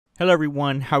Hello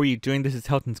everyone, how are you doing? This is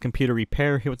Helton's Computer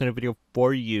Repair here with another video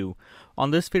for you. On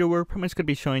this video, we're pretty much going to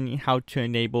be showing you how to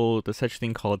enable the such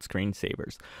thing called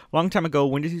screensavers. A long time ago,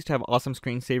 Windows used to have awesome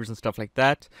screensavers and stuff like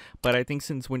that, but I think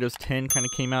since Windows 10 kind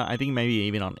of came out, I think maybe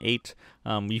even on 8,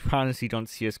 you honestly don't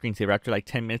see a screensaver. After like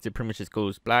 10 minutes, it pretty much just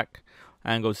goes black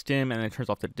and goes dim and then it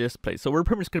turns off the display. So we're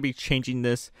pretty much going to be changing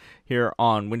this here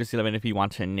on Windows 11 if you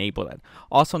want to enable that.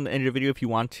 Also in the end of the video, if you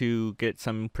want to get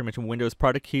some pretty much Windows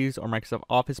product keys or Microsoft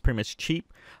Office pretty much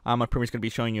cheap, I'm pretty much going to be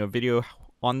showing you a video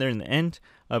on there in the end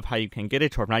of how you can get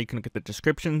it, or if not, you can look at the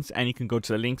descriptions and you can go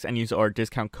to the links and use our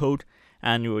discount code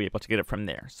and you'll be able to get it from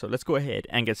there. So let's go ahead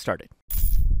and get started.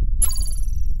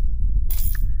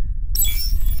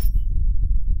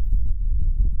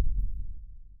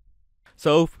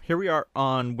 So here we are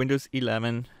on Windows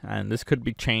 11, and this could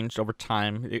be changed over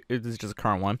time. This is just a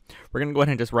current one. We're going to go ahead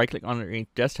and just right click on the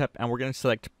desktop and we're going to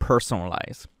select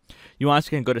personalize. You also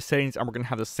can go to settings and we're going to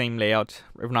have the same layout.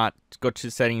 If not, go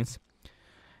to settings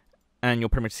and you'll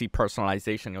pretty much see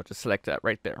personalization. You'll just select that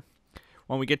right there.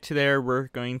 When we get to there, we're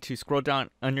going to scroll down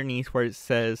underneath where it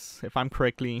says, if I'm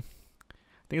correctly,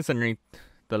 I think it's underneath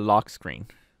the lock screen.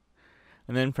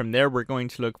 And then from there, we're going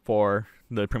to look for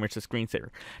pretty much the screensaver.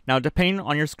 Now, depending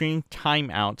on your screen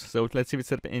timeout, so let's say it's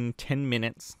set up in 10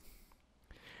 minutes,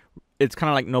 it's kind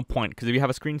of like no point, because if you have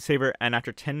a screensaver and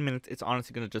after 10 minutes, it's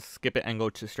honestly going to just skip it and go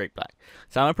to straight black.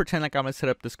 So I'm going to pretend like I'm going to set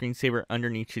up the screensaver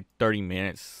underneath to 30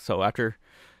 minutes. So after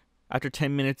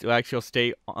 10 minutes, it actually will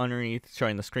stay underneath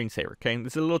showing the screensaver, okay?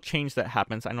 This is a little change that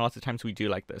happens. I know lots of times we do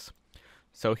like this.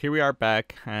 So here we are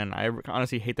back, and I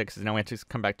honestly hate that because now we have to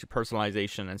come back to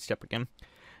personalization and step again.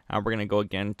 We're going to go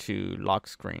again to lock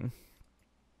screen.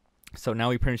 So now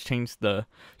we pretty much changed the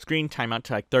screen timeout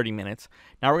to like 30 minutes.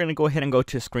 Now we're going to go ahead and go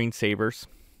to screensavers.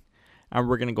 And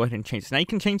we're going to go ahead and change this. Now you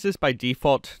can change this by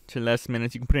default to less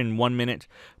minutes. You can put it in 1 minute,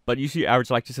 but usually average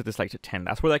I like to set this like to 10.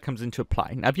 That's where that comes into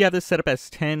apply. Now if you have this set up as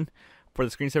 10 for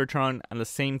the screensaver turn on, and the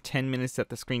same 10 minutes that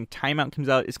the screen timeout comes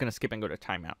out, it's going to skip and go to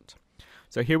timeout.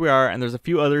 So here we are, and there's a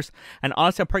few others. And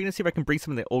honestly, I'm probably going to see if I can bring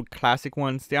some of the old classic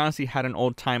ones. They honestly had an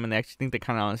old time, and they actually think they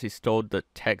kind of honestly stole the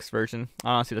text version.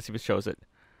 Honestly, let's see if it shows it.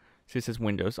 See, it says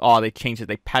Windows. Oh, they changed it.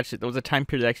 They patched it. There was a time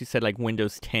period that actually said like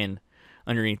Windows 10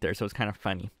 underneath there, so it's kind of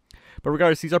funny. But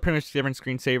regardless, these are pretty much different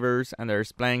screensavers, and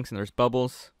there's blanks and there's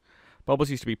bubbles. Bubbles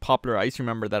used to be popular. I used to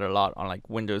remember that a lot on like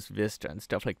Windows Vista and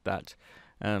stuff like that.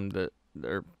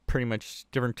 They're pretty much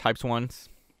different types of ones.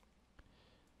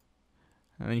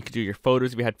 And then you can do your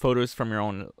photos. If you had photos from your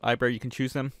own library, you can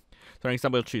choose them. So for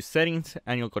example, you'll choose settings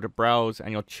and you'll go to browse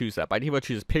and you'll choose that. By default,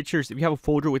 choose pictures. If you have a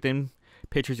folder within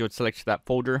pictures, you would select that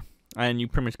folder and you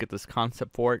pretty much get this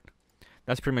concept for it.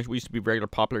 That's pretty much what used to be regular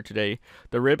popular today.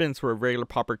 The ribbons were regular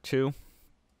popular too.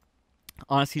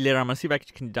 Honestly, later I'm going to see if I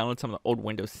can download some of the old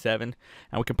Windows 7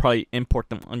 and we can probably import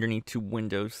them underneath to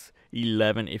Windows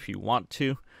 11 if you want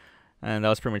to. And that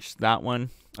was pretty much that one.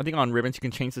 I think on ribbons you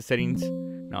can change the settings.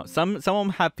 No, some of them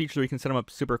have features where you can set them up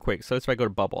super quick. So let's try to go to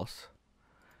bubbles.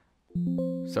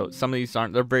 So some of these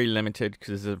aren't, they're very limited because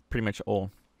this is pretty much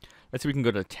old. Let's see if we can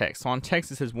go to text. So on text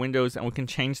it says Windows, and we can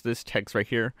change this text right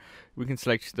here. We can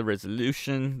select the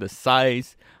resolution, the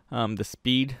size, the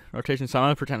speed, rotation. So I'm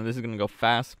going to pretend this is going to go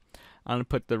fast. I'm going to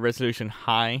put the resolution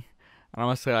high. And I'm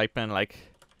going to say type in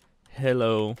like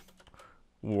hello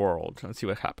world. Let's see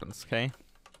what happens, okay?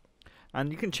 And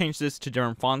you can change this to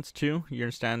different fonts too. You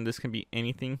understand this can be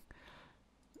anything.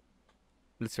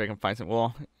 Let's see if I can find some.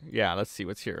 Well, yeah, let's see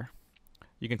what's here.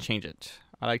 You can change it.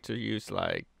 I like to use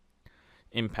like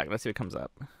impact. Let's see what comes up.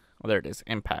 Oh, there it is,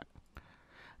 impact.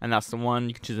 And that's the one.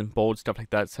 You can choose in bold, stuff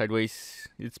like that, sideways.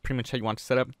 It's pretty much how you want to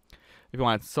set up. If you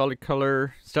want solid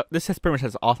color stuff, this has pretty much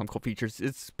has awesome cool features.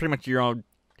 It's pretty much your own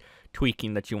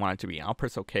tweaking that you want it to be. I'll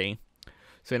press OK.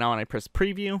 So now when I press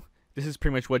preview, this is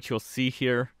pretty much what you'll see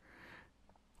here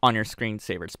on your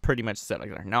screensaver. It's pretty much set like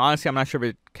that. Now honestly, I'm not sure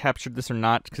if it captured this or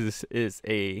not because this is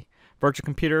a virtual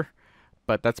computer,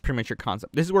 but that's pretty much your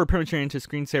concept. This is where pretty much you're into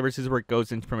screensavers. This is where it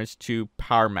goes into pretty much to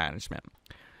power management.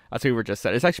 That's what we were just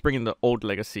set. It's actually bringing the old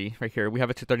legacy right here. We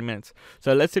have it to 30 minutes.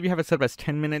 So let's say if you have it set up as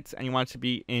 10 minutes and you want it to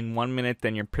be in 1 minute,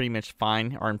 then you're pretty much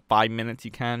fine. Or in 5 minutes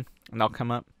you can, and that'll come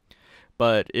up.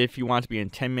 But if you want it to be in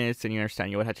 10 minutes, then you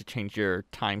understand you would have to change your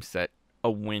time set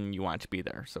of when you want it to be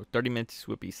there. So 30 minutes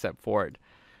would be set for it.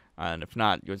 And if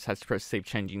not, you'll just have to press save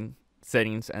changing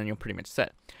settings and you'll pretty much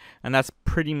set. And that's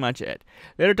pretty much it.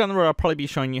 Later down the road, I'll probably be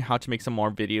showing you how to make some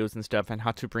more videos and stuff and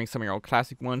how to bring some of your old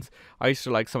classic ones. I used to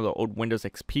like some of the old Windows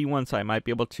XP ones, so I might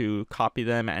be able to copy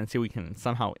them and see if we can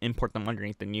somehow import them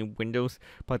underneath the new Windows.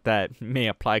 But that may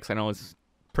apply because I know it's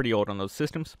pretty old on those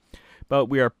systems. But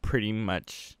we are pretty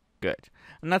much good.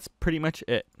 And that's pretty much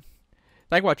it.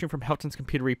 Thank you for watching from Helton's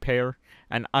Computer Repair,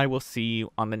 and I will see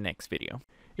you on the next video.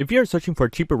 If you are searching for a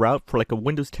cheaper route for like a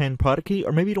Windows 10 product key,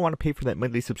 or maybe you don't want to pay for that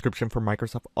monthly subscription for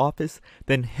Microsoft Office,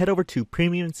 then head over to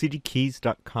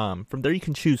PremiumCDKeys.com. From there you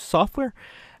can choose software,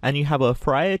 and you have a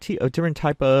variety of different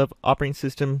type of operating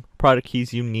system product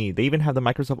keys you need. They even have the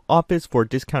Microsoft Office for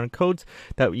discounted codes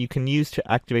that you can use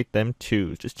to activate them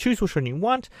too. Just choose which one you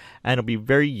want, and it'll be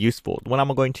very useful. The one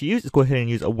I'm going to use is go ahead and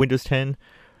use a Windows 10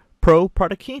 Pro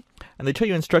product key, and they tell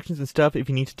you instructions and stuff if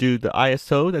you need to do the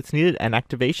ISO that's needed and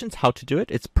activations, how to do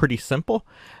it. It's pretty simple,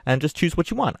 and just choose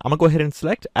what you want. I'm gonna go ahead and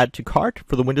select add to cart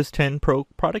for the Windows 10 Pro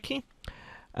product key,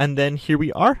 and then here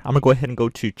we are. I'm gonna go ahead and go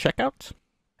to checkout,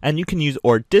 and you can use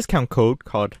our discount code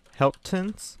called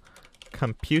Helton's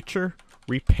Computer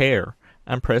Repair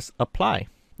and press apply.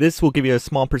 This will give you a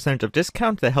small percentage of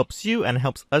discount that helps you and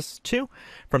helps us too.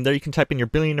 From there you can type in your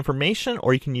billing information,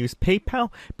 or you can use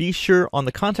PayPal. Be sure on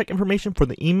the contact information for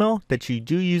the email that you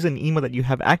do use an email that you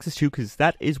have access to, because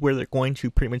that is where they're going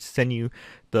to pretty much send you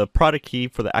the product key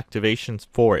for the activations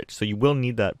for it. So you will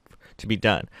need that to be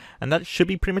done. And that should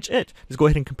be pretty much it. Just go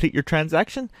ahead and complete your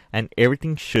transaction and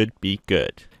everything should be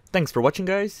good. Thanks for watching,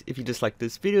 guys. If you disliked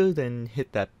this video, then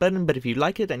hit that button. But if you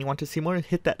like it and you want to see more,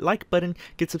 hit that like button,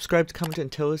 get subscribed, comment, and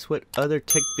tell us what other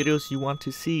tech videos you want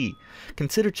to see.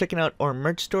 Consider checking out our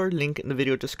merch store, link in the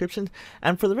video description.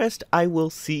 And for the rest, I will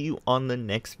see you on the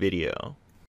next video.